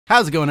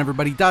How's it going,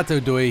 everybody?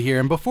 Dotodoya here,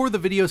 and before the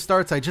video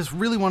starts, I just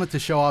really wanted to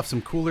show off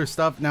some Cooler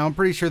stuff. Now, I'm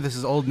pretty sure this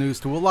is old news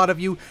to a lot of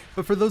you,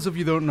 but for those of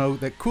you who don't know,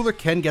 that Cooler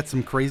can get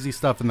some crazy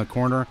stuff in the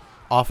corner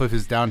off of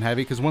his down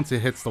heavy, because once it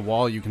hits the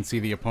wall, you can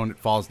see the opponent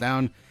falls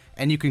down,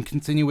 and you can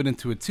continue it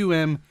into a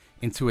 2M,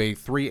 into a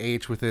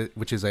 3H with it,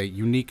 which is a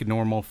unique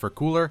normal for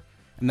Cooler,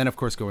 and then of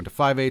course go into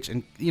 5H,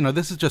 and you know,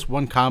 this is just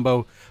one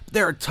combo.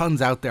 There are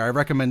tons out there. I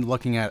recommend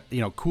looking at,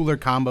 you know, Cooler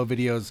combo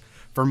videos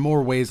for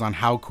more ways on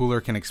how Cooler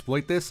can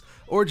exploit this,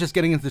 or just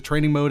getting into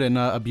training mode and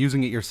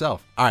abusing it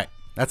yourself. Alright,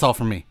 that's all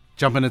from me.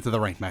 Jumping into the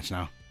ranked match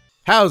now.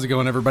 How's it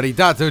going, everybody?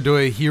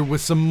 Dotodoya here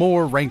with some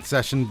more ranked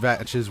session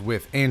matches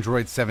with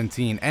Android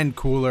 17 and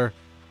Cooler.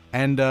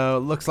 And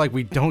looks like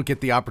we don't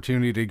get the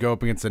opportunity to go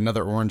up against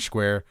another orange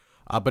square,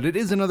 but it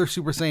is another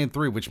Super Saiyan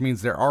 3, which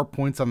means there are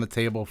points on the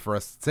table for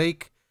us to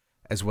take,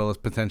 as well as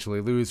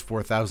potentially lose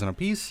 4,000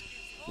 apiece.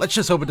 Let's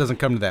just hope it doesn't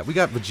come to that. We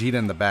got Vegeta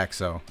in the back,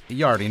 so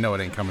you already know it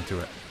ain't coming to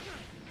it.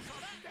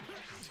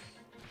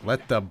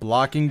 Let the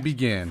blocking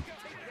begin.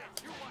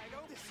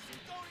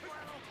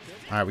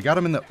 Alright, we got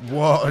him in the...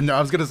 Whoa, no, I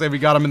was going to say we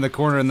got him in the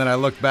corner, and then I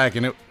looked back,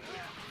 and it...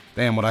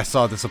 Damn, what I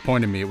saw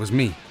disappointed me. It was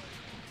me.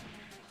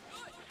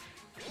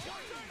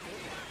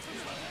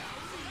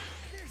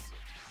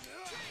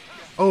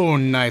 Oh,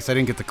 nice. I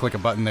didn't get to click a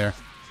button there.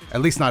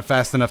 At least not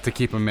fast enough to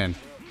keep him in.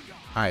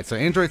 Alright, so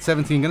Android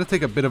 17 going to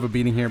take a bit of a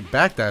beating here.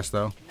 Backdash,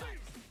 though.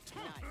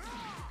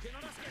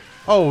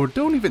 Oh,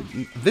 don't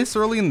even... This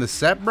early in the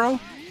set, bro?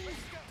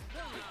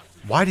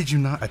 Why did you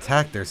not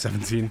attack there,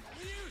 17?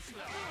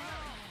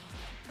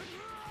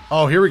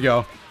 Oh, here we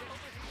go.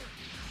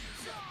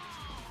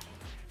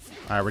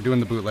 Alright, we're doing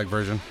the bootleg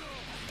version.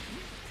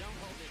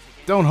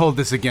 Don't hold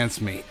this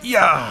against me.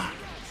 Yeah!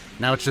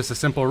 Now it's just a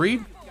simple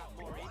read.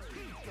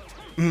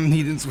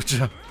 He didn't switch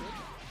up.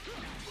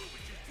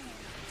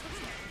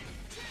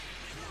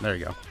 There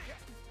you go.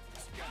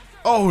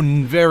 Oh,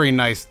 very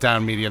nice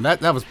down medium.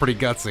 That was pretty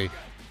gutsy.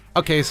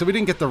 Okay, so we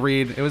didn't get the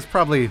read. It was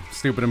probably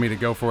stupid of me to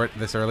go for it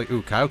this early.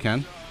 Ooh,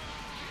 Kaioken.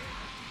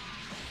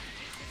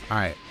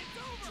 Alright.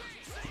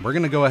 We're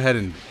gonna go ahead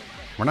and...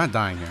 We're not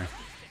dying here.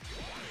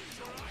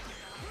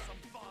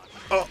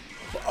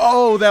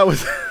 Oh, that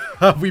was...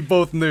 We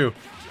both knew.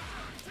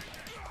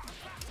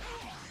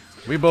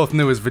 We both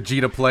knew as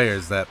Vegeta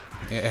players that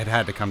it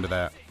had to come to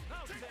that.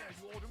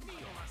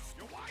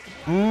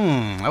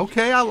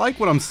 Okay, I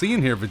like what I'm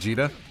seeing here,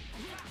 Vegeta.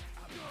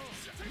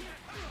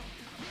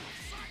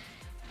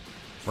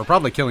 We're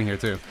probably killing here,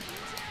 too.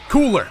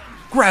 Cooler!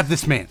 Grab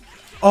this man!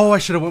 Oh, I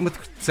should have went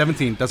with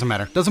 17. Doesn't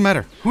matter. Doesn't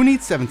matter. Who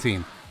needs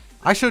 17?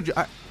 I showed you...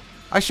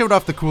 I showed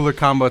off the Cooler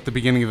combo at the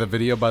beginning of the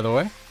video, by the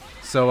way.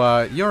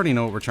 So, you already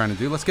know what we're trying to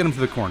do. Let's get him to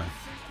the corner.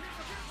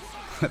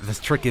 This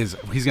trick is,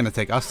 he's going to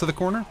take us to the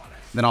corner,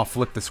 then I'll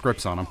flip the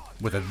scripts on him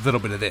with a little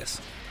bit of this.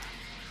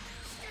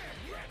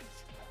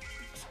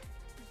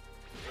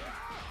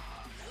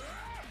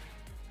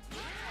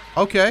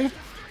 Okay.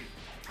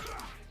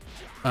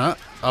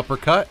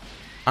 Uppercut.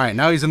 Alright,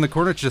 now he's in the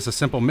corner. It's just a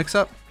simple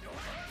mix-up.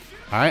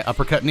 Alright,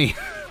 uppercut knee.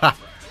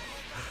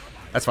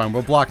 That's fine.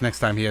 We'll block next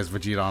time he has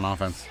Vegeta on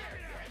offense.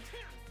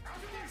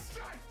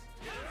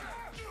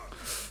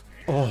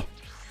 Oh.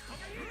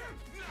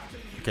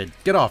 Okay,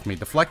 get off me.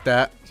 Deflect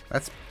that.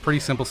 That's pretty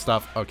simple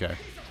stuff. Okay.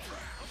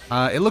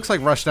 It looks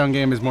like rushdown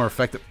game is more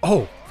effective.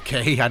 Oh,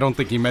 okay. I don't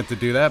think he meant to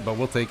do that, but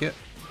we'll take it.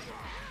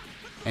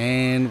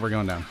 And we're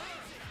going down.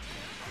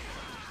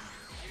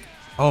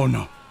 Oh,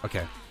 no.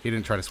 Okay. He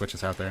didn't try to switch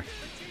us out there.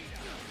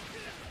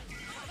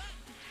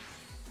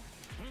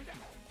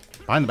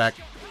 Behind the back.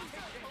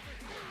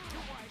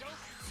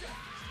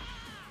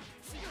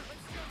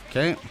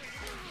 Okay.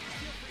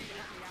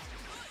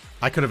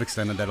 I could have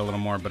extended that a little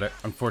more, but I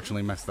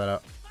unfortunately messed that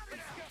up.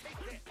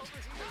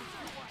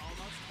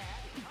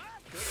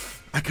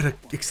 I could have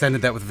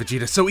extended that with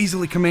Vegeta so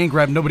easily. Command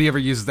grab. Nobody ever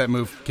uses that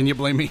move. Can you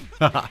blame me?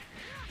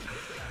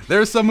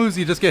 There are some moves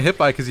you just get hit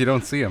by because you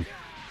don't see them.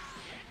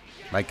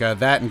 Like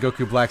that and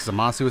Goku Black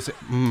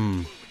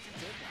Zamasu.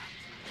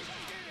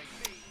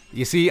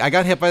 You see, I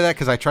got hit by that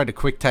because I tried to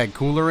quick tag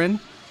Cooler in.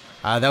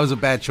 That was a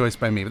bad choice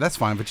by me, but that's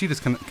fine.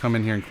 Vegeta's can come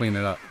in here and clean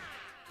it up.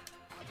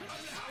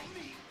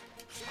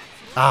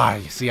 Ah,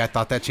 you see, I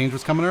thought that change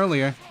was coming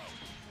earlier.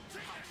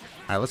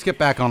 Alright, let's get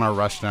back on our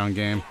rushdown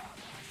game.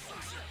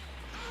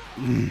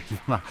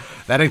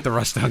 That ain't the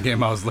rushdown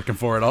game I was looking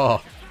for at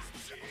all.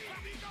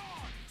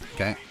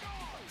 Okay.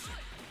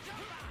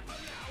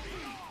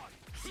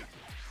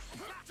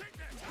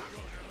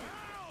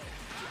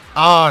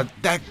 Ah,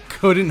 that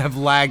couldn't have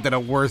lagged at a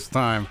worse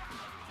time.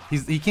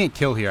 He can't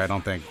kill here, I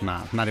don't think.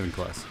 Nah, not even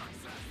close.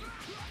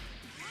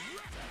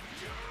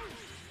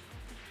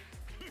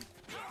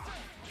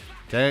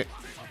 Okay.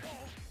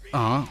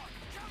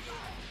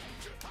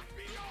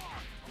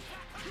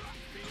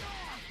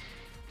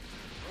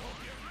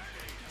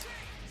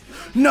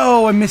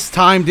 No, I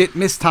mistimed it.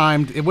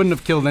 Mistimed. It wouldn't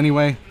have killed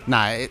anyway.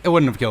 Nah, it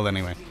wouldn't have killed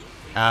anyway.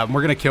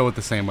 We're gonna kill it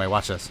the same way.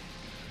 Watch this.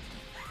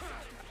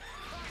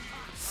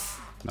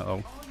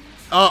 Uh-oh.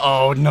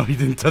 Uh-oh. No, he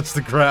didn't touch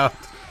the ground.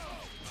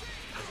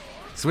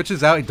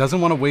 switches out. He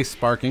doesn't want to waste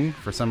sparking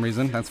for some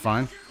reason. That's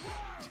fine.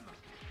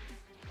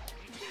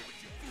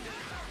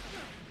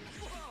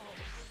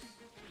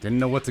 Didn't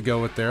know what to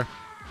go with there.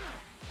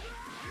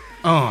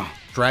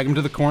 Drag him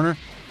to the corner.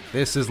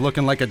 This is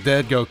looking like a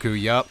dead Goku,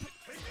 yup.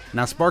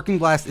 Now, Sparking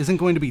Blast isn't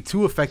going to be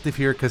too effective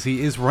here because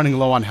he is running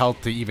low on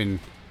health to even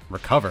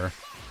recover.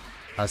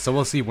 So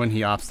we'll see when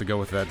he opts to go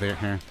with that there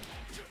here.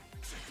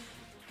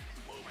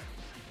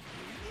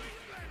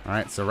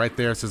 Alright, so right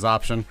there's his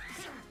option.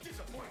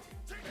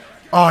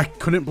 Oh, I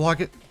couldn't block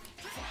it.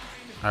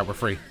 Alright, we're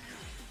free.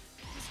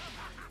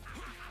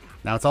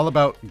 Now it's all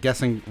about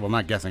guessing, well,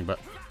 not guessing, but...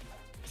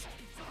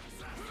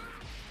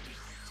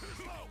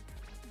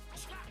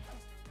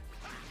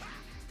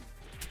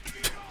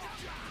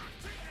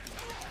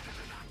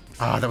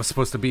 Ah, that was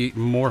supposed to be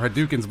more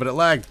Hadoukens, but it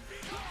lagged.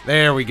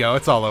 There we go,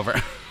 it's all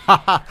over.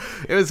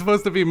 It was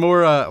supposed to be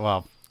more,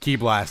 well, Ki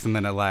Blast, and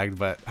then it lagged,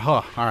 but...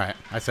 Oh, alright,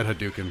 I said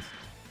Hadoukens.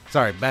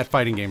 Sorry, bad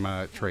fighting game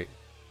trait.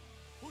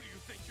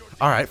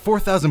 Alright,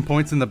 4,000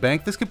 points in the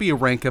bank. This could be a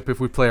rank up if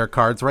we play our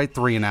cards right,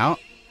 3 and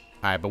out.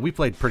 Alright, but we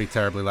played pretty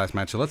terribly last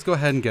match, so let's go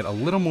ahead and get a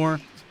little more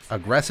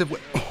aggressive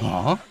with...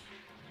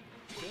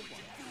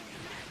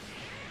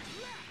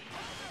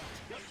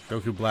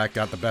 Goku Black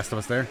got the best of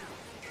us there.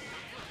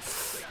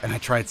 And I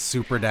tried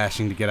super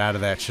dashing to get out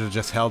of that. Should have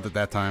just held it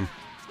that time.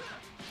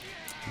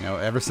 You know,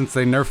 ever since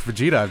they nerfed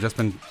Vegeta, I've just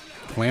been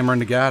clamoring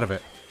to get out of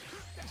it.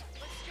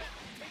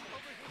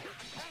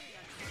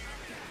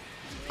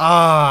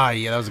 Ah,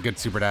 yeah, that was a good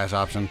super dash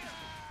option.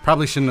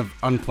 Probably shouldn't have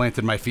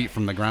unplanted my feet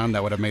from the ground.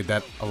 That would have made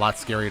that a lot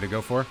scarier to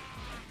go for.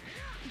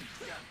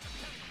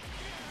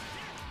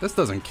 This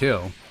doesn't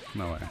kill.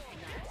 No way.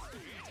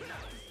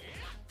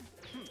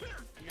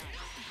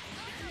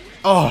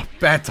 Oh,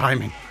 bad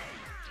timing.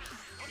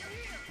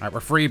 Alright, we're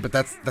free, but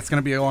that's going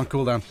to be a long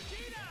cooldown.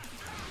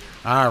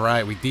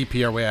 Alright, we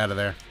DP our way out of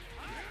there.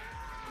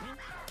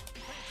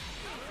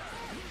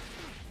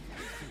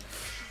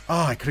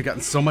 Oh, I could have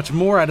gotten so much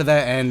more out of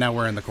that, and now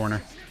we're in the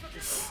corner.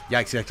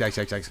 Yikes, yikes,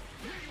 yikes, yikes, yikes.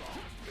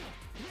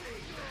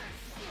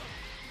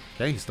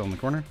 Okay, he's still in the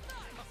corner.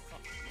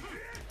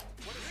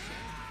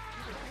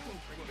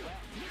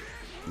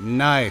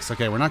 Nice.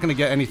 Okay, we're not going to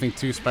get anything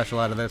too special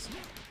out of this.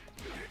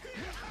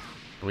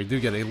 But we do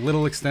get a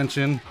little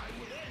extension.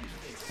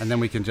 And then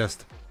we can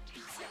just...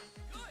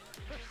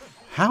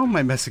 How am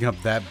I messing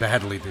up that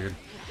badly, dude?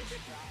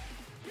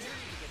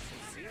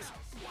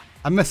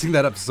 I'm messing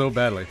that up so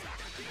badly.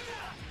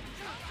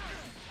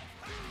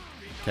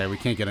 Okay, we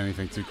can't get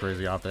anything too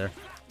crazy out there.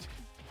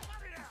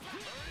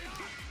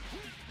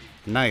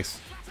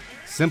 Nice.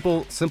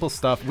 Simple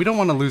stuff. We don't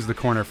want to lose the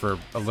corner for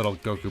a little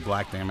Goku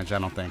Black damage, I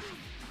don't think.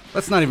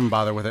 Let's not even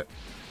bother with it.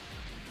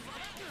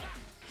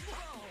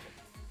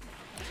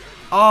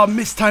 Oh,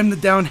 mistimed the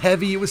down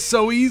heavy. It was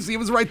so easy. It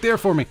was right there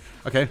for me.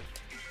 Okay.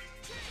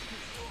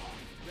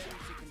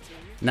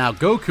 Now,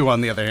 Goku,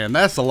 on the other hand,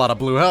 that's a lot of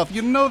blue health.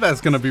 You know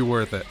that's going to be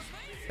worth it.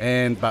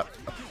 And, but...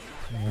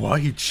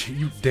 What?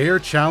 You dare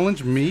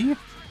challenge me?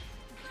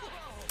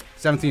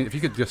 17, if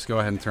you could just go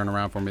ahead and turn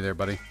around for me there,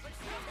 buddy.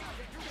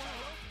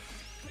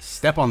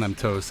 Step on them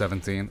toes,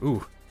 17.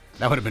 Ooh,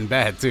 that would have been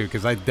bad, too,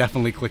 because I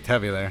definitely clicked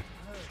heavy there.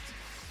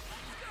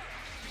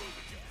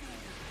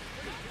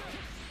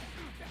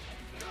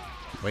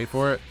 Wait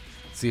for it.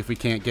 See if we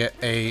can't get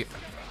a...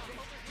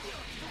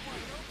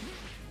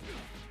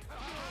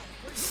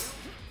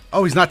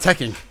 Oh, he's not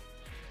teching.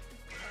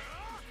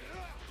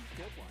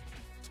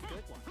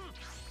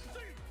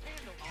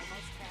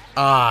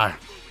 Ah.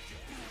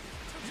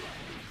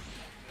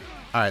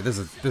 Alright, this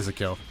is a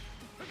kill.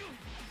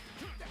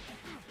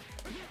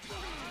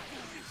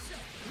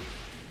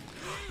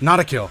 Not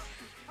a kill.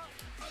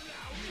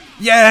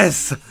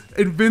 Yes!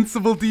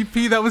 Invincible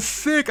DP, that was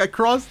sick! I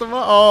crossed him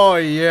up. Oh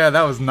yeah,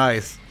 that was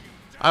nice.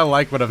 I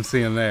like what I'm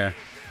seeing there.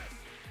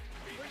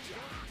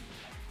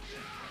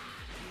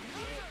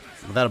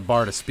 Without a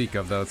bar to speak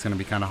of, though, it's going to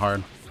be kind of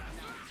hard.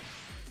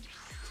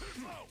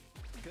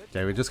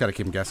 Okay, we just got to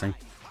keep him guessing.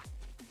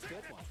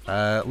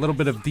 A little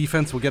bit of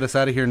defense will get us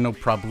out of here, no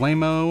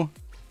problemo.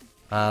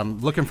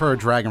 Looking for a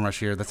Dragon Rush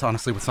here. That's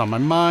honestly what's on my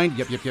mind.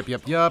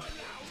 Yep.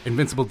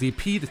 Invincible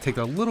DP to take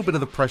a little bit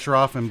of the pressure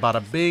off, and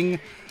bada bing,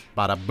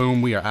 bada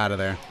boom, we are out of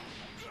there.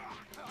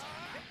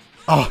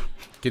 Oh,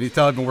 can you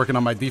tell I've been working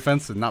on my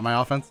defense and not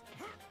my offense?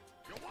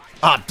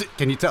 Ah,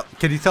 can you tell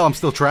I'm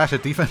still trash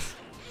at defense?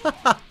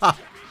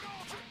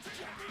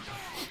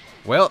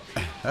 Well,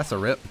 that's a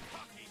rip.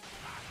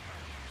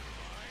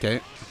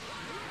 Okay.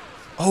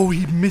 Oh,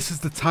 he misses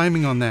the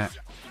timing on that.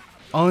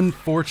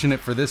 Unfortunate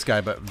for this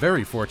guy, but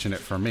very fortunate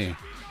for me.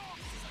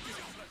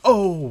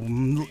 Oh,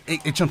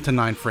 it jumped to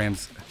 9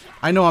 frames.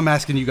 I know I'm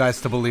asking you guys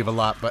to believe a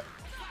lot, but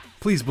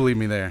please believe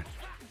me there.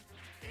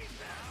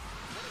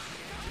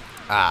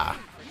 Ah,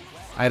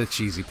 I had a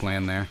cheesy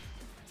plan there.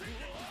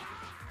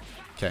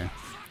 Okay.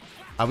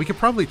 We could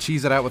probably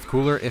cheese it out with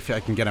Cooler if I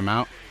can get him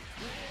out.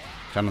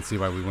 I don't see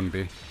why we wouldn't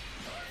be.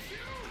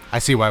 I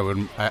see why we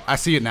wouldn't. I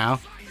see it now.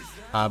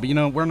 But you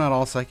know, we're not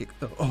all psychic.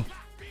 Oh.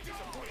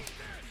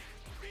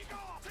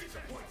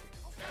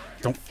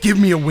 Don't give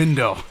me a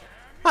window.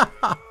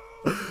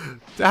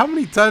 How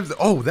many times?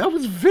 Oh, that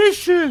was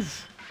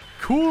vicious.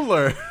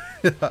 Cooler.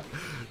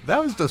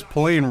 That was just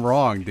plain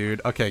wrong,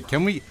 dude. Okay,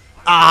 can we?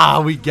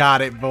 Ah, we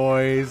got it,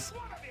 boys.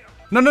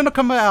 No,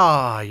 come back.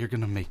 Ah, you're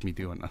gonna make me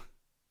do it.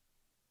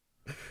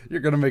 You're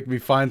gonna make me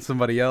find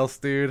somebody else,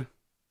 dude.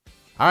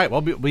 All right,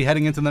 well, we'll be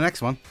heading into the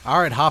next one. All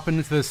right, hopping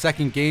into the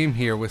second game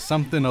here with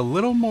something a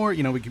little more,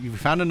 you know, we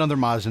found another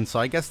Majin, so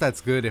I guess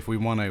that's good if we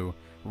want to.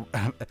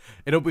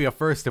 It'll be a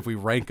first if we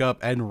rank up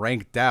and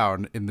rank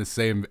down in the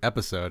same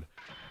episode.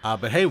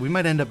 But hey, we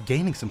might end up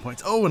gaining some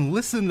points. Oh, and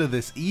listen to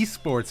this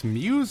esports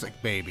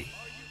music, baby.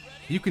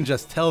 You can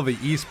just tell the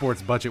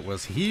esports budget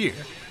was here.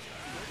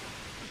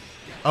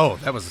 Oh,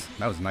 that was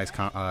a nice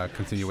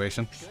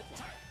continuation.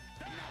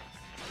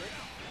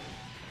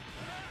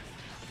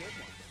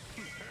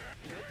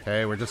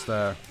 Okay, we're just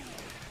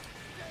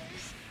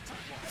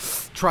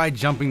tried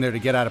jumping there to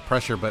get out of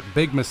pressure, but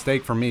big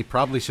mistake for me.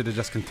 Probably should have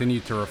just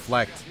continued to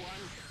reflect.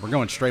 We're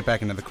going straight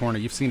back into the corner.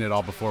 You've seen it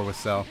all before with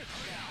Cell.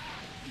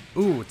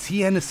 Ooh,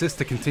 TN assist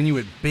to continue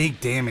with big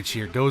damage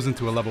here. Goes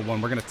into a level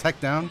 1. We're going to tech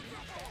down.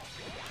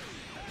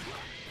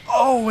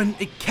 Oh, and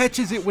it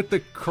catches it with the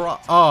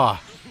cross.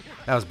 Ah,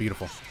 that was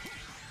beautiful.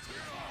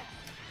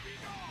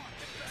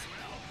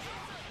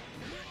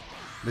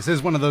 This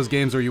is one of those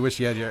games where you wish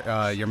you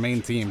had your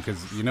main team,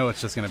 because you know it's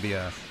just going to be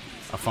a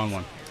fun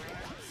one.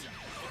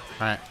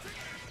 All right.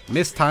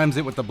 Mistimes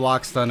it with the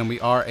block stun, and we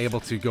are able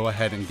to go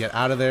ahead and get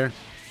out of there.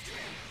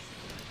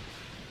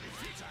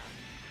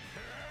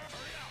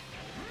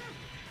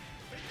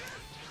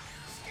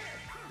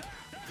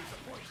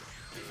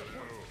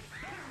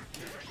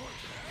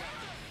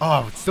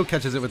 Oh, it still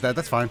catches it with that.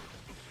 That's fine.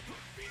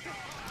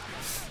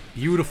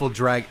 Beautiful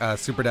drag,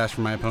 super dash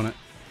from my opponent.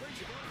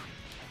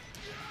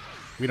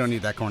 We don't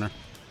need that corner.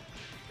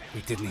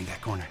 We did need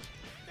that corner.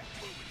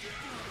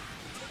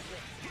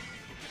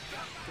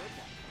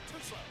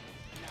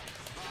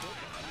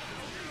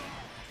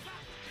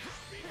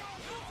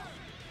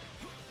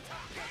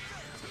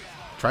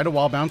 Tried a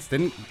wall bounce.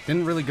 Didn't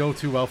really go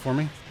too well for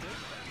me.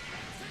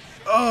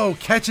 Oh,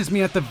 catches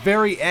me at the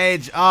very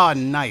edge. Ah,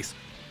 nice.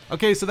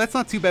 Okay, so that's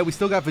not too bad. We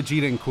still got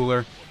Vegeta and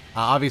Cooler.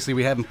 Obviously,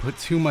 we haven't put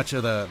too much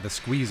of the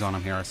squeeze on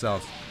him here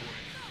ourselves.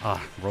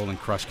 Ah, rolling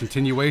crush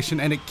continuation,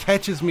 and it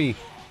catches me.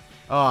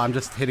 Oh, I'm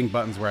just hitting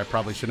buttons where I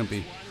probably shouldn't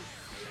be.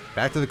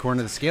 Back to the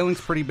corner. The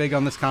scaling's pretty big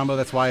on this combo.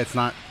 That's why it's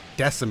not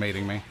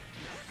decimating me.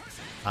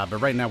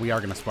 But right now, we are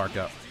going to spark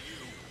up.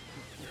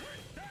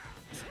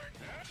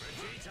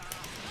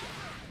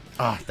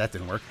 Ah, that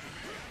didn't work.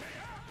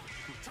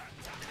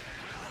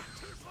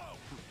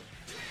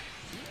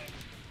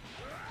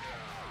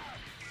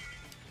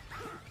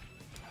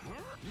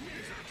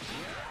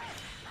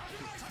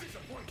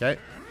 Okay.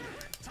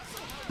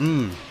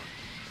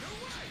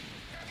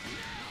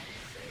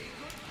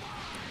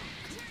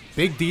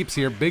 Big deeps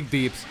here, big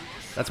deeps.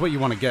 That's what you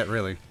want to get,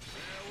 really.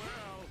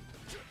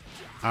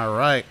 All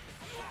right.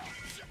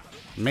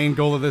 Main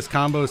goal of this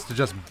combo is to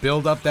just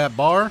build up that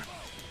bar.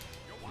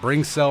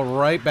 Bring Cell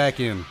right back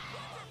in.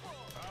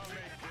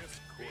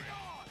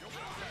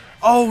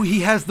 Oh, he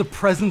has the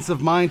presence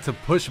of mind to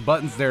push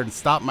buttons there and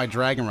stop my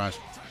Dragon Rush.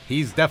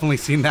 He's definitely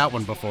seen that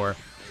one before.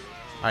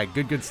 All right,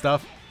 good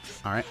stuff.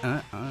 All right,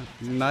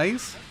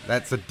 nice.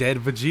 That's a dead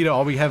Vegeta.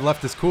 All we have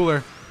left is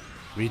Cooler.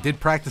 We did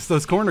practice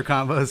those corner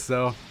combos,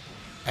 so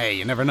hey,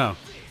 you never know.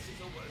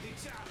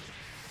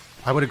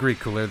 I would agree,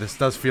 Cooler. This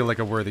does feel like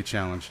a worthy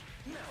challenge.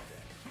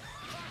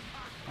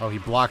 Oh, he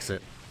blocks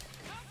it.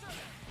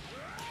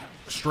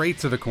 Straight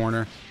to the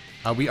corner.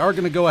 We are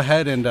going to go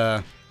ahead and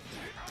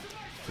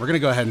we're going to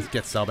go ahead and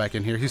get Cell back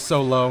in here. He's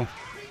so low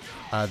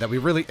that we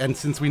really, and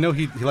since we know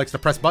he likes to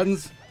press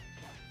buttons.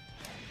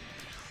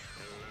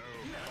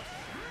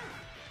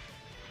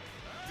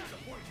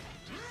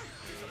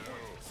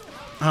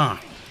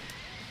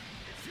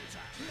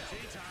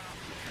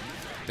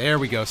 There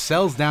we go.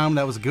 Cell's down.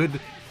 That was good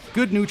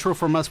neutral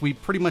from us. We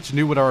pretty much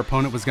knew what our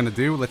opponent was going to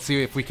do. Let's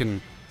see if we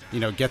can, you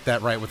know, get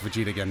that right with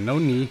Vegeta again. No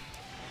knee.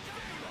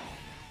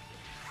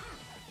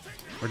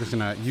 We're just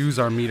going to use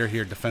our meter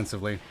here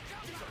defensively.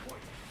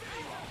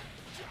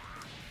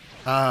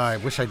 I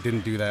wish I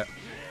didn't do that.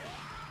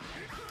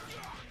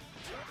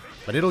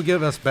 But it'll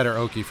give us better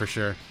Oki for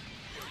sure.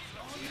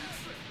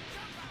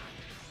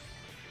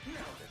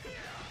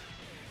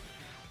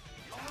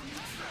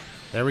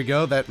 There we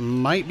go. That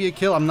might be a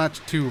kill. I'm not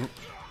too...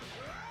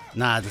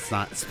 Nah, it's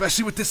not.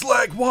 Especially with this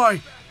lag.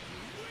 Why?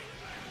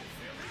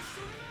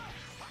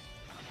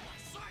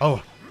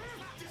 Oh.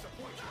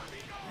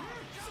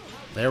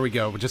 There we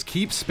go. Just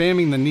keep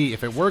spamming the knee.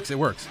 If it works, it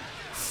works.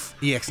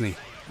 EX knee.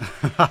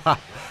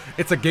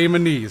 It's a game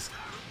of knees.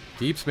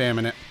 Keep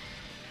spamming it.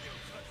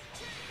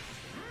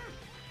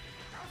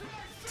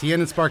 TN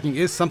and sparking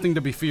is something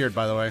to be feared,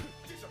 by the way.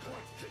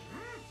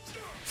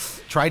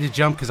 Tried to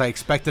jump because I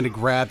expected a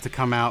grab to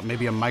come out.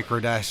 Maybe a micro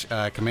dash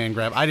command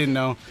grab. I didn't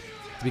know,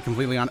 to be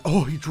completely honest.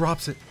 Oh, he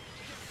drops it.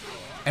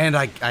 And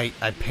I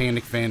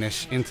panic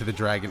vanish into the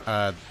dragon.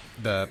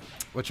 The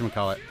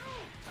whatchamacallit.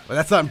 But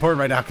that's not important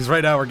right now, because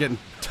right now we're getting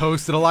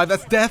toasted alive.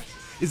 That's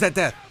death. Is that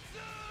death?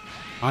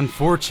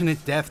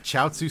 Unfortunate death.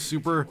 Chaozu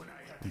Super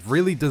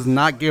really does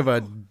not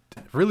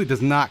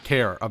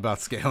care about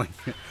scaling.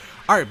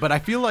 All right, but I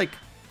feel like,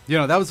 you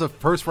know, that was a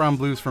first round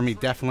blues for me,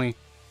 definitely.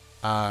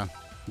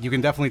 You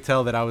can definitely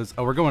tell that I was...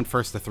 Oh, we're going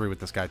first to 3 with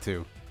this guy,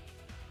 too.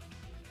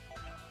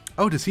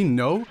 Oh, does he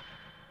know?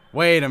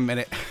 Wait a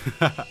minute.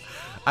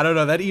 I don't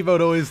know. That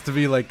emote always to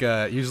me, like,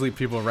 usually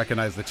people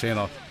recognize the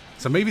channel.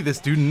 So maybe this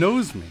dude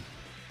knows me.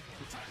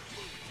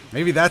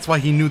 Maybe that's why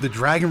he knew the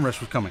Dragon Rush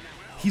was coming.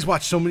 He's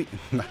watched so many...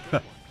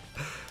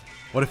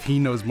 What if he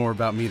knows more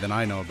about me than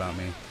I know about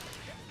me?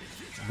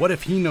 What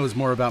if he knows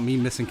more about me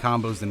missing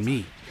combos than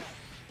me?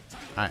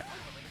 Alright.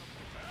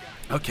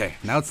 Okay,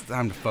 now it's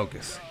time to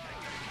focus.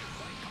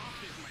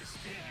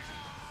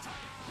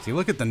 See,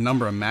 look at the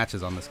number of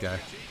matches on this guy.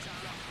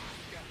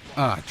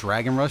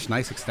 Dragon Rush,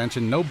 nice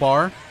extension. No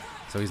bar,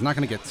 so he's not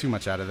going to get too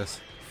much out of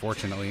this,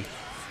 fortunately.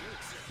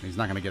 He's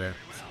not going to get a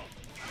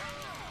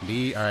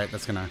D. Alright,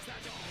 that's going to...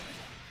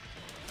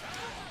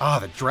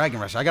 the Dragon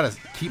Rush. I got to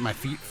keep my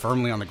feet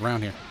firmly on the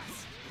ground here.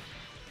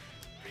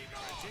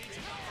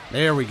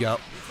 There we go.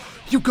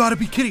 You got to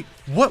be kidding.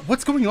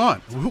 What's going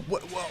on?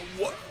 What?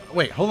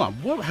 Wait, hold on.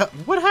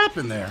 What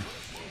happened there?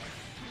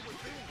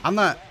 I'm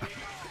not...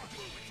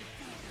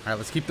 Alright,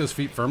 let's keep those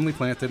feet firmly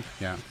planted.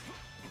 Yeah.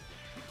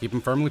 Keep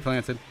them firmly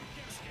planted.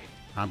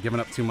 I'm giving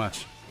up too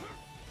much.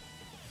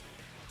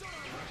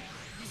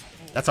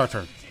 That's our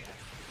turn.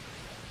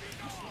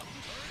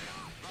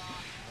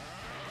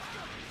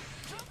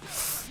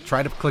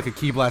 Tried to click a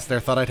key blast there.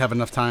 Thought I'd have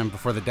enough time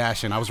before the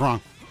dash in. I was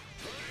wrong.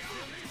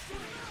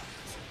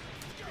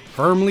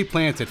 Firmly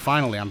planted.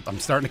 Finally, I'm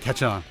starting to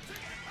catch on.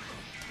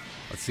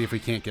 Let's see if we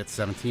can't get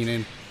 17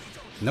 in.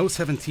 No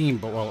 17,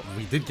 but well,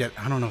 we did get...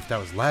 I don't know if that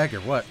was lag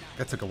or what.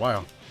 That took a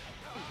while.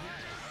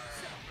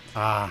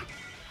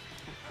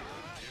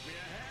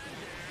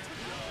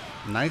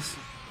 Nice.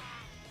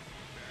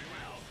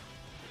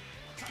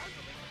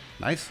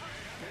 Nice.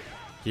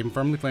 Keep him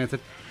firmly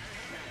planted.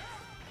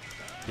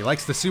 He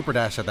likes the super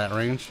dash at that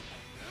range.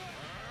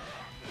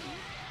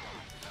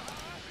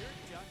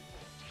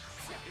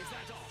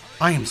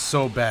 I am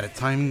so bad at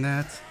timing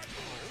that.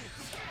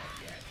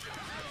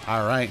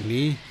 Alright,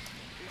 knee.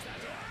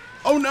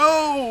 Oh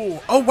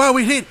no! Oh wow,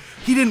 he hit!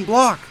 He didn't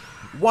block!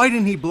 Why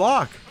didn't he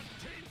block?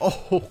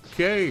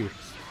 Okay.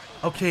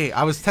 Okay,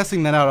 I was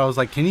testing that out. I was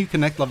like, can you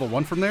connect level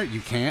 1 from there?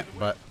 You can't,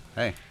 but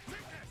hey.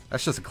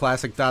 That's just a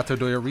classic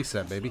Dotodoya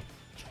reset, baby.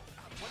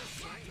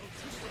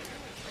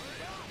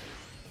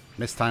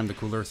 Mistimed the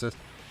cooler assist.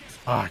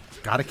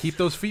 Gotta keep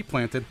those feet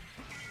planted.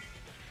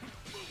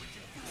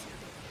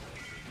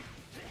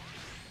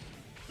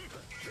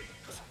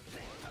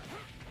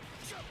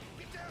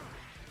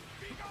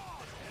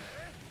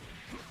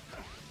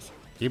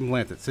 Keep him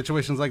planted.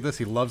 Situations like this,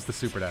 he loves the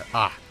super dash.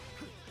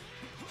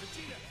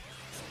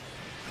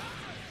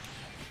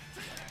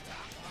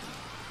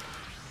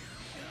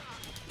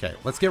 Okay,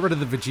 let's get rid of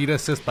the Vegeta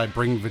assist by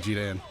bringing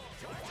Vegeta in.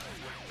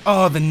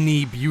 Oh, the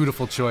knee.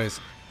 Beautiful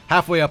choice.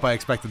 Halfway up, I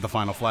expected the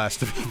final flash,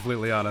 to be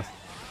completely honest.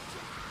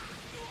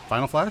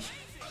 Final flash?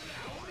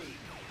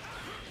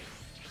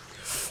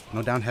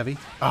 No down heavy?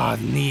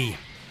 Knee.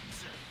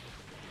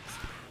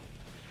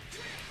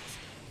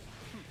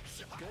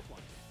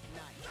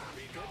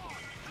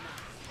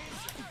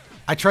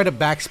 I tried to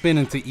backspin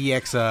into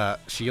EX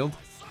shield.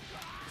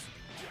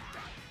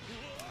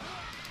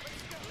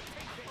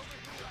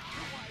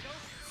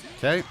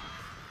 Okay.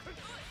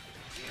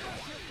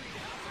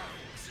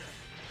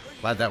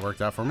 Glad that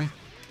worked out for me.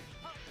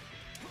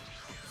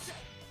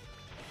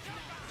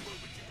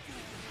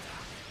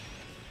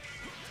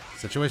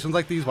 Situations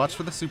like these, watch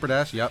for the super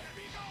dash. Yep.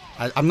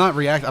 I'm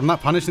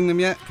not punishing them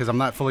yet because I'm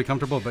not fully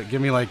comfortable, but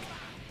give me like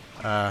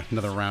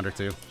another round or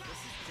two.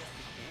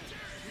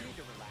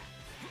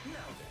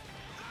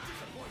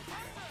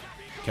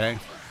 Okay.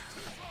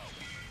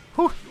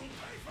 Whew.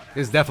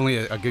 It's definitely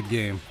a good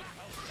game.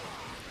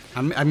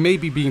 I may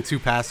be being too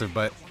passive,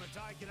 but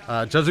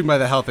judging by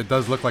the health, it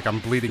does look like I'm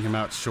bleeding him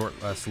out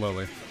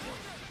slowly.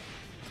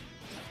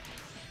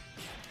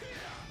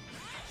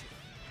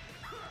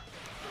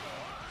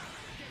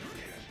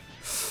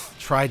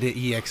 Tried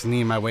to EX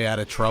knee my way out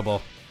of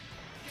trouble.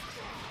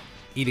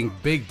 Eating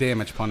big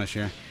damage punish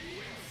here.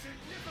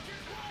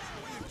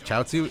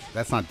 Chaozu?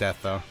 That's not death,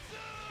 though.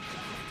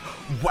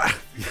 What?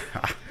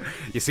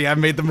 You see, I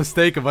made the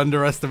mistake of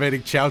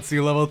underestimating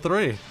Chaozu level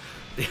 3.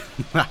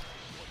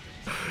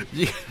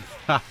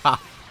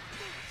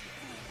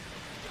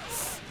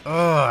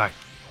 Ugh.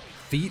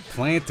 Feet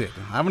planted.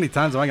 How many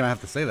times am I going to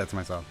have to say that to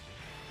myself?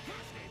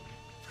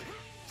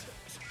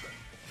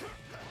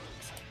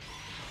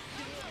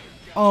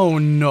 Oh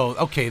no.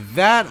 Okay,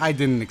 that I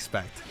didn't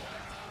expect.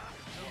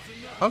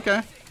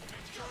 Okay.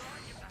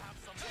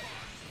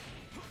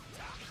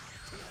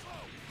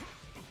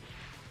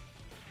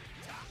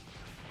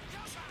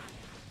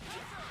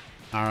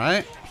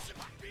 Alright.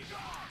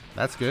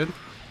 That's good.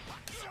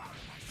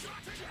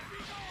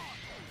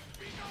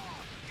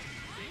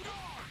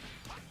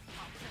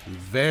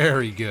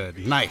 Very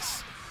good.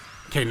 Nice.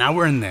 Okay, now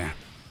we're in there.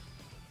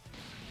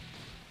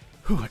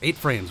 Whew, 8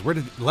 frames. Where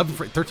did 11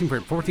 frames, 13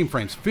 frames, 14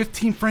 frames,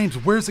 15 frames?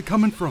 Where's it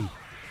coming from?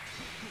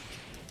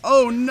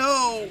 Oh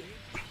no!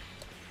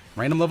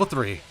 Random level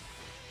 3.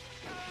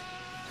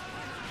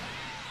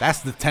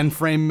 That's the 10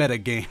 frame meta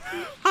game.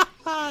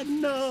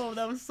 No,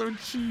 that was so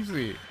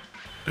cheesy.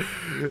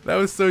 That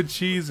was so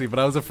cheesy, but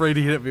I was afraid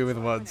he hit me with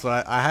one, so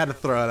I had to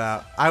throw it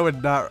out. I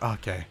would not.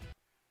 Okay.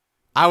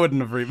 I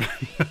wouldn't have even.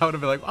 I would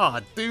have been like, oh,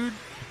 dude.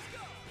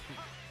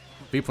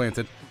 Be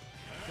planted.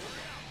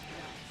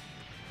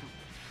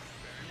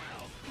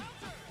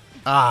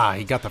 Ah,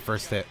 he got the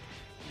first hit.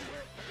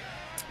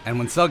 And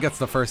when Cell gets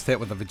the first hit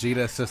with the Vegeta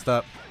assist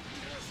up,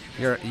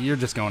 you're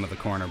just going to the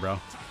corner,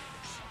 bro.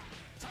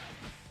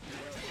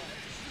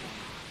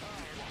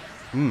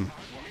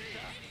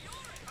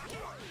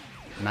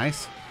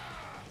 Nice.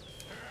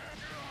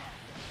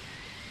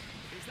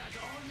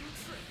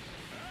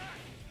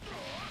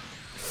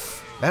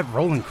 That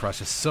rolling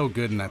crush is so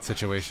good in that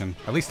situation,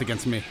 at least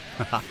against me.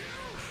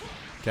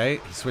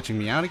 Okay, he's switching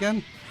me out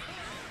again.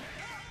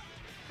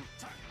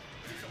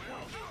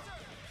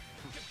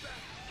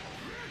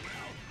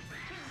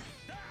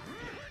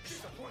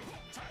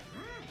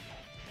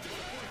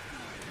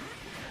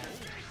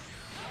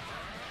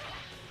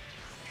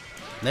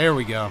 There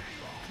we go.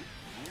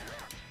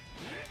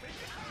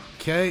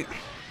 Okay.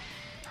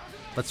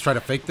 Let's try to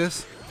fake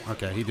this.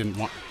 Okay, he didn't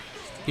want...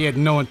 He had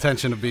no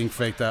intention of being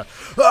faked out.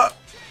 Ah!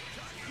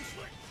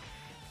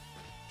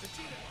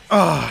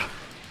 Ah!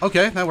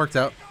 Okay, that worked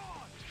out.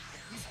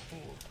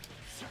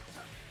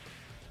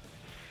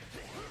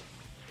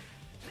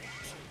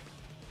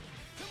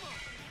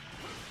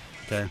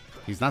 Okay,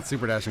 he's not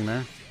super dashing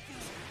there.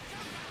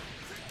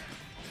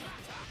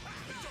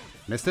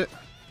 Missed it.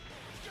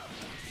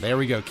 There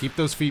we go. Keep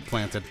those feet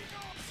planted.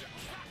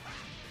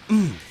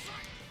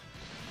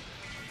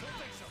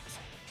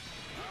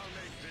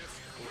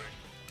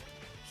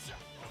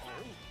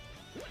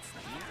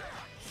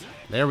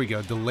 There we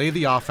go. Delay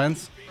the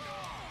offense.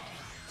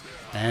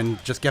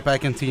 And just get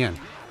back in TN.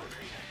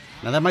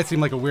 Now that might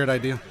seem like a weird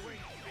idea.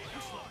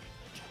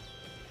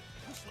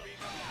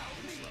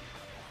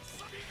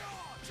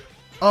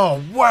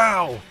 Oh,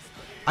 wow!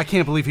 I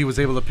can't believe he was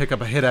able to pick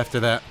up a hit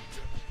after that.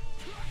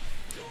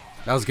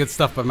 That was good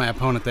stuff by my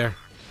opponent there.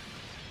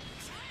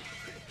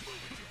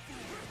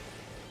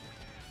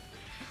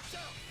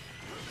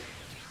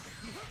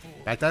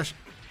 Backdash.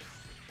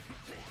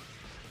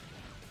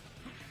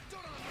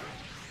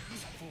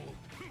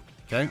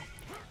 Okay.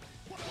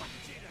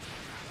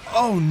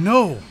 Oh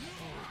no!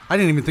 I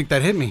didn't even think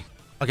that hit me.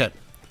 Okay,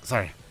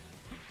 sorry.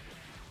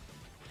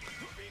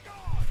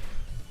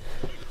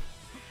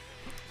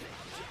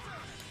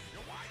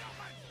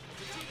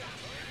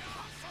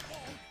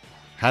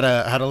 Had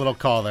a little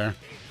call there.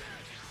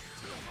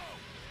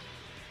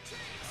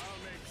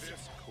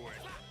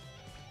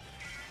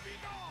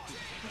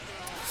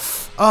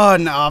 Oh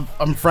no,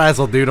 I'm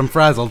frazzled, dude. I'm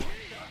frazzled.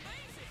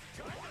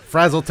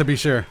 Frazzled to be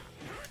sure.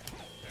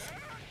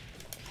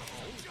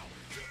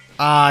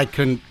 I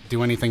couldn't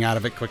do anything out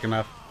of it quick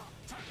enough.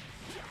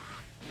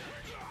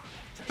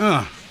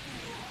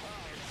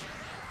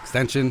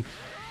 Extension.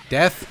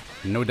 Death.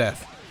 No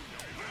death.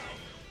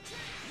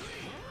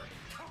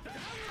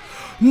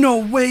 No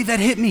way that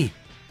hit me.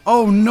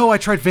 Oh no, I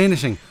tried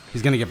vanishing.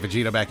 He's gonna get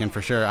Vegeta back in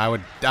for sure. I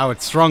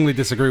would strongly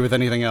disagree with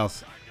anything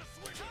else.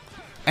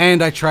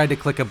 And I tried to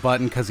click a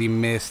button because he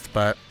missed,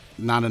 but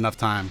not enough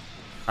time.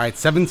 Alright,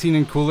 17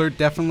 and cooler.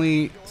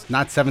 Definitely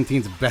not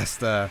 17's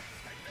best.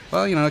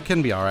 Well, you know, it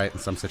can be alright in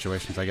some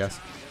situations, I guess.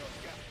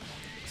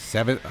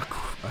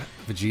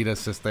 Vegeta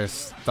assist there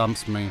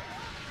stumps me.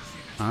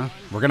 Huh?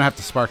 We're gonna have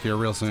to spark here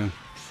real soon.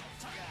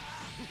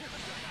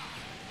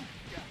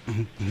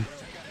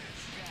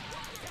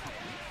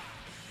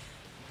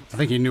 I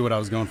think he knew what I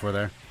was going for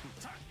there.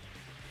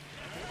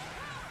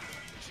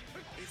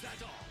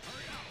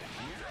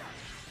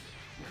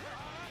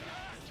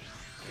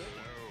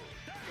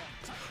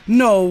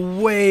 No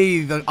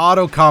way the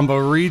auto combo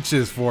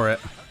reaches for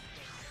it.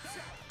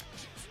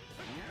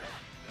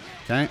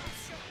 Okay.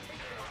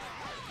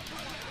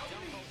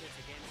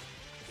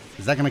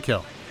 Is that gonna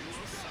kill?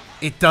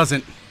 It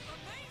doesn't.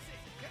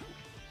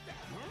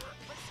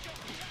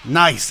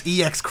 Nice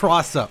EX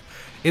cross up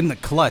in the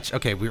clutch.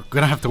 Okay, we're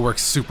gonna have to work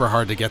super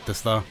hard to get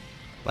this though.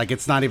 Like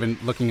it's not even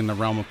looking in the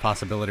realm of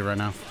possibility right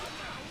now.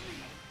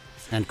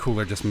 And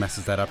Cooler just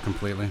messes that up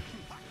completely.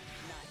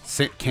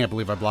 Can't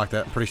believe I blocked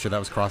that. I'm pretty sure that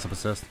was cross up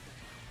assist.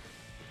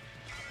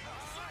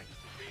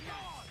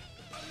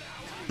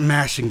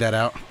 Mashing that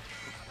out.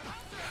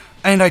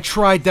 And I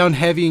tried down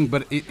heavying,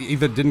 but it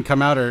either didn't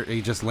come out or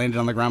he just landed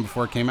on the ground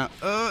before it came out.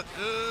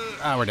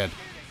 We're dead.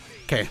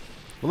 Okay.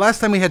 Well, last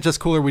time we had just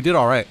Cooler, we did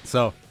all right.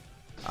 So,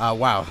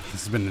 wow,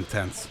 this has been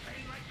intense.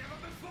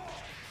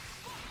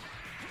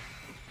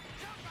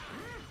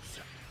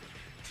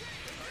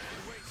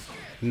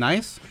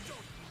 Nice.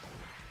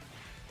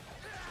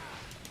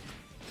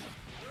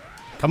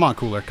 Come on,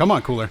 Cooler. Come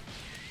on, Cooler.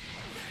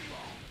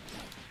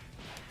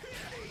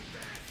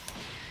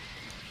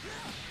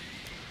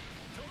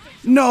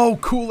 No,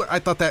 Cooler. I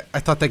thought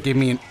that gave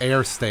me an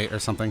air state or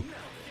something.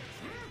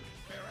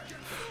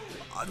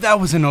 That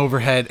was an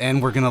overhead,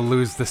 and we're going to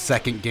lose the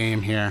second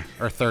game here.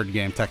 Or third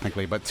game,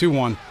 technically, but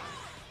 2-1.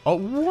 Oh,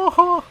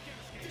 whoa.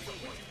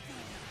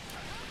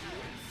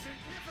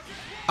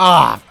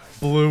 Ah,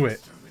 blew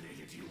it.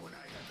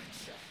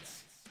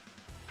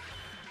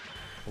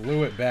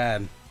 Blew it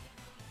bad.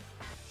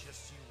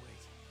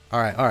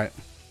 Alright, alright.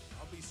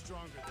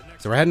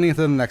 So we're heading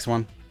into the next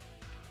one.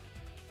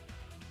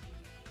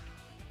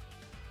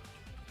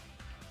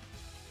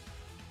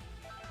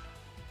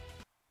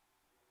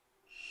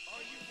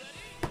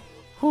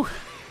 Whew.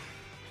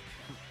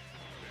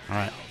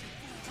 Alright.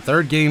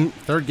 Third game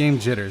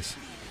jitters.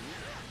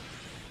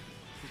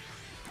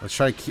 Let's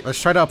try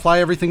to apply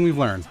everything we've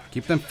learned.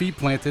 Keep them feet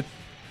planted.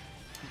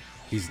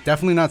 He's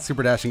definitely not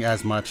super dashing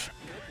as much.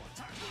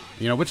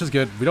 You know, which is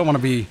good. We don't want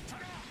to be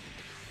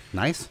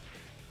nice.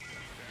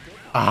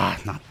 Ah,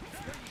 not.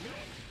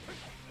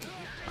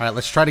 Alright,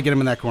 let's try to get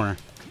him in that corner.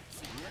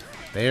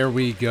 There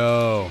we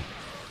go.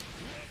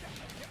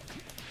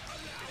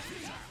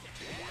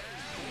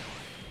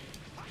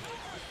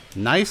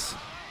 Nice.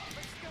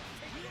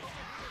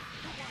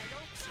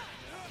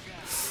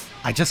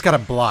 I just got to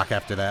block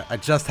after that. I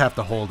just have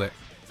to hold it.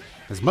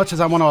 As much as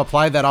I want to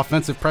apply that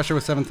offensive pressure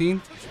with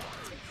 17.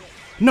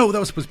 No, that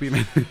was supposed to be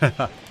me.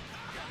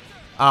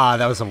 Ah,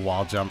 that was a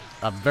wall jump.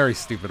 A very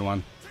stupid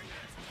one.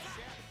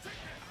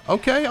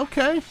 Okay,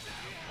 okay.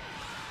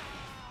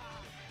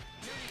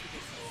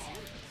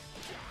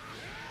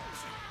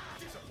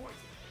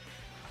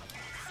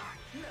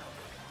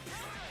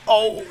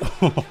 Oh!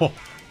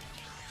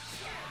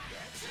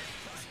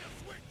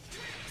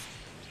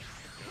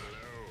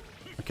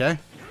 Okay.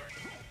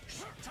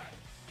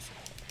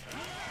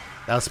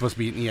 That was supposed to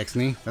be an EX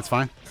knee. That's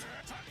fine.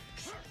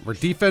 We're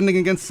defending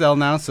against Cell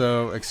now,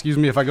 so excuse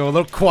me if I go a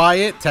little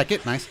quiet. Tech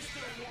it. Nice.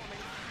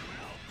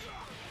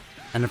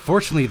 And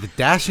unfortunately, the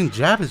dash and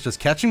jab is just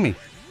catching me.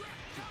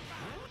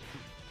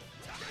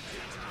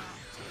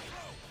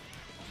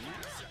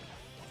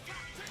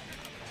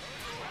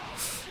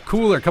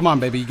 Cooler, come on,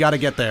 baby. You gotta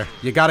get there.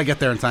 You gotta get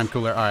there in time,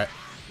 Cooler. Alright.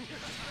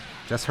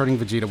 Just hurting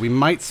Vegeta. We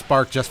might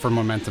spark just for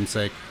momentum's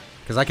sake.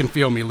 Because I can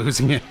feel me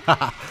losing it.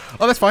 Oh,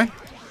 that's fine.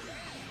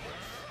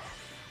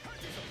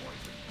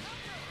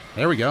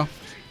 There we go.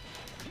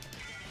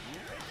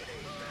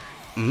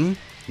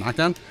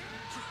 Knockdown.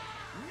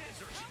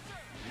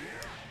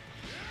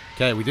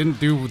 Okay, we didn't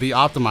do the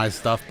optimized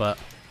stuff, but...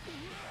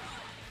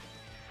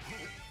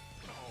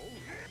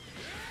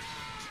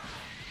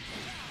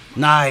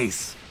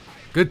 Nice!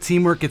 Good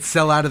teamwork. Gets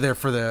Cell out of there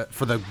for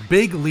the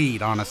big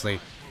lead, honestly.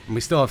 And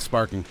we still have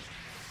sparking.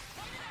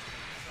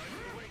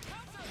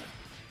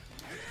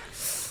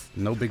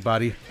 No big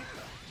body.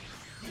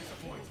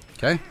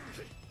 Okay.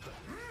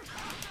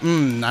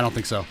 I don't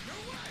think so.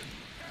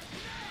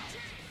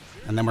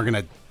 And then we're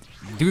gonna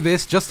do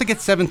this just to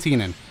get 17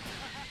 in.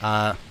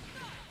 Ah,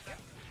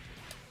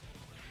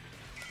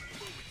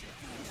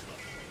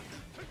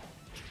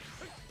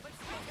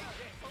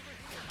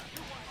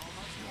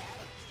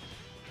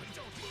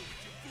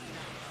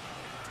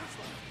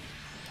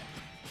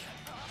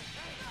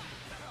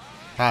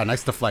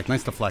 nice deflect,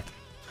 nice deflect.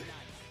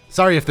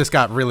 Sorry if this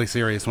got really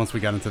serious once we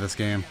got into this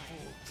game.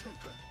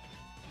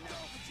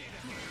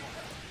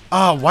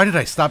 Ah, why did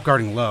I stop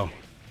guarding low?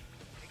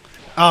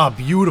 Ah,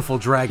 beautiful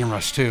Dragon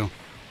Rush too.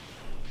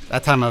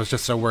 That time I was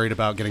just so worried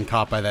about getting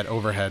caught by that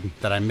overhead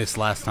that I missed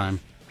last time.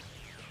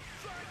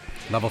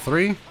 Level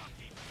 3.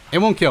 It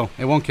won't kill,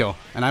 it won't kill.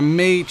 And I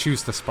may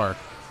choose to spark.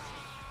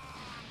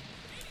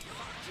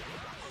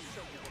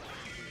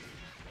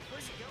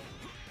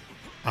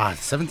 Ah,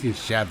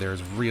 17's jab there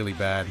is really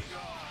bad.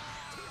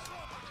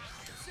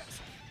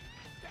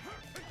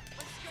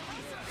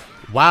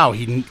 Wow,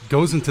 he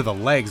goes into the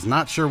legs.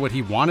 Not sure what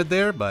he wanted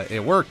there, but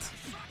it worked.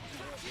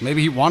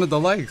 Maybe he wanted the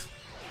legs.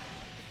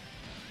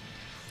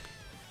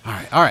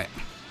 Alright, alright.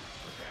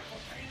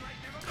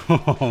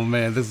 Oh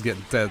man, this is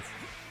getting tense.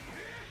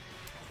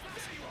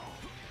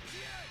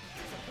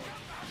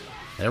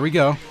 There we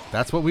go.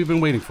 That's what we've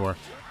been waiting for.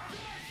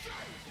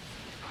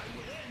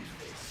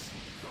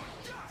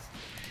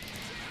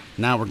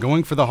 Now we're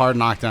going for the hard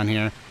knockdown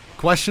here.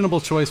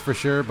 Questionable choice for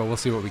sure, but we'll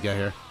see what we get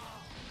here.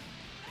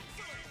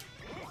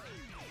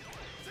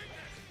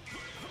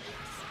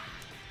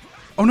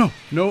 Oh no,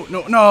 no,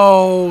 no,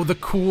 no! The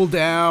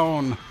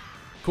cooldown.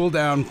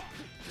 Cooldown.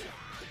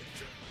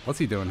 What's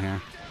he doing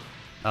here?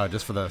 Oh,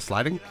 just for the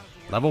sliding?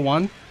 Level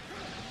 1?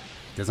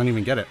 Doesn't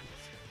even get it.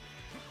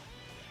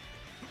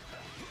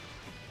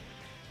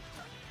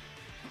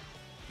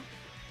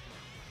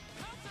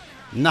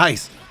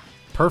 Nice.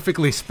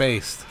 Perfectly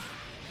spaced.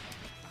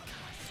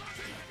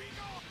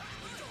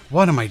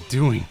 What am I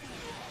doing?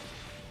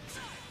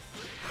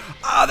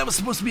 Ah, that was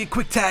supposed to be a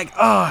quick tag.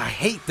 Oh, I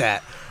hate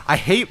that. I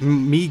hate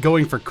me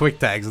going for quick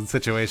tags in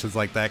situations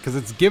like that because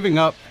it's giving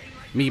up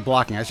me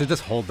blocking. I should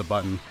just hold the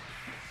button.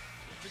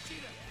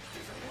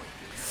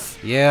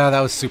 Yeah,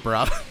 that was super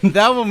obvious.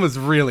 That one was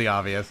really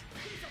obvious.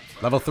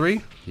 Level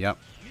 3? Yep.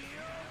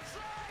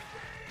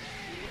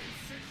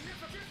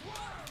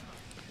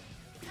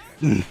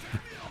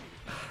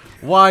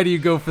 Why do you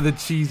go for the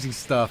cheesy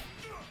stuff?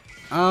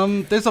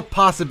 There's a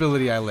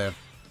possibility I live.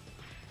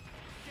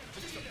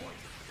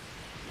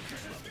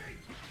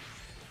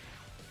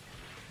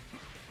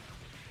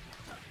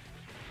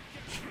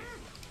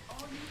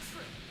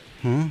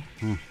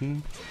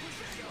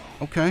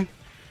 Okay.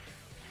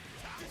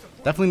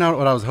 Definitely not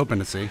what I was hoping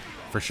to see,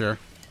 for sure.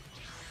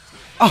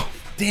 Oh,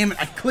 damn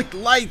it, I clicked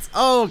lights.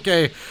 Oh,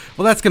 okay.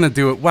 Well, that's gonna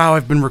do it. Wow,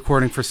 I've been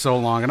recording for so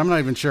long, and I'm not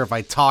even sure if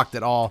I talked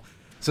at all.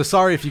 So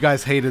sorry if you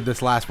guys hated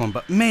this last one,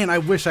 but man, I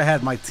wish I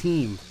had my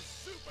team.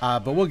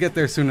 But we'll get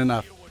there soon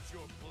enough.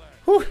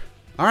 Whew.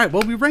 All right,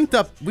 well, we ranked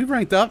up. We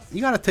ranked up.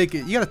 You gotta take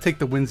it. You gotta take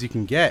the wins you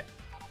can get.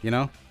 You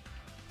know.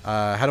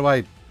 How do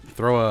I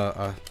throw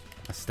a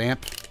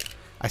stamp?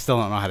 I still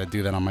don't know how to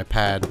do that on my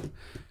pad,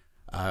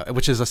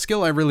 which is a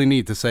skill I really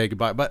need to say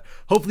goodbye. But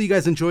hopefully you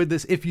guys enjoyed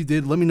this. If you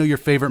did, let me know your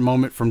favorite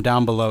moment from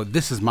down below.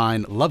 This is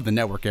mine. Love the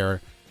network error.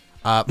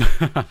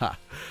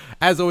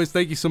 As always,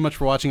 thank you so much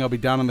for watching. I'll be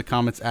down in the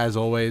comments as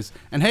always.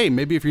 And hey,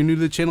 maybe if you're new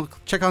to the channel,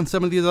 check out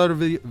some of these other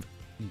videos.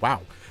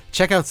 Wow.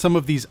 Check out some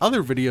of these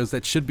other videos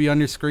that should be on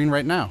your screen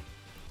right now.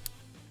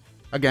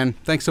 Again,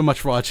 thanks so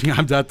much for watching.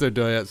 I'm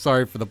Dotodoya.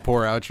 Sorry for the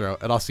poor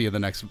outro, and I'll see you in the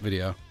next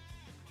video.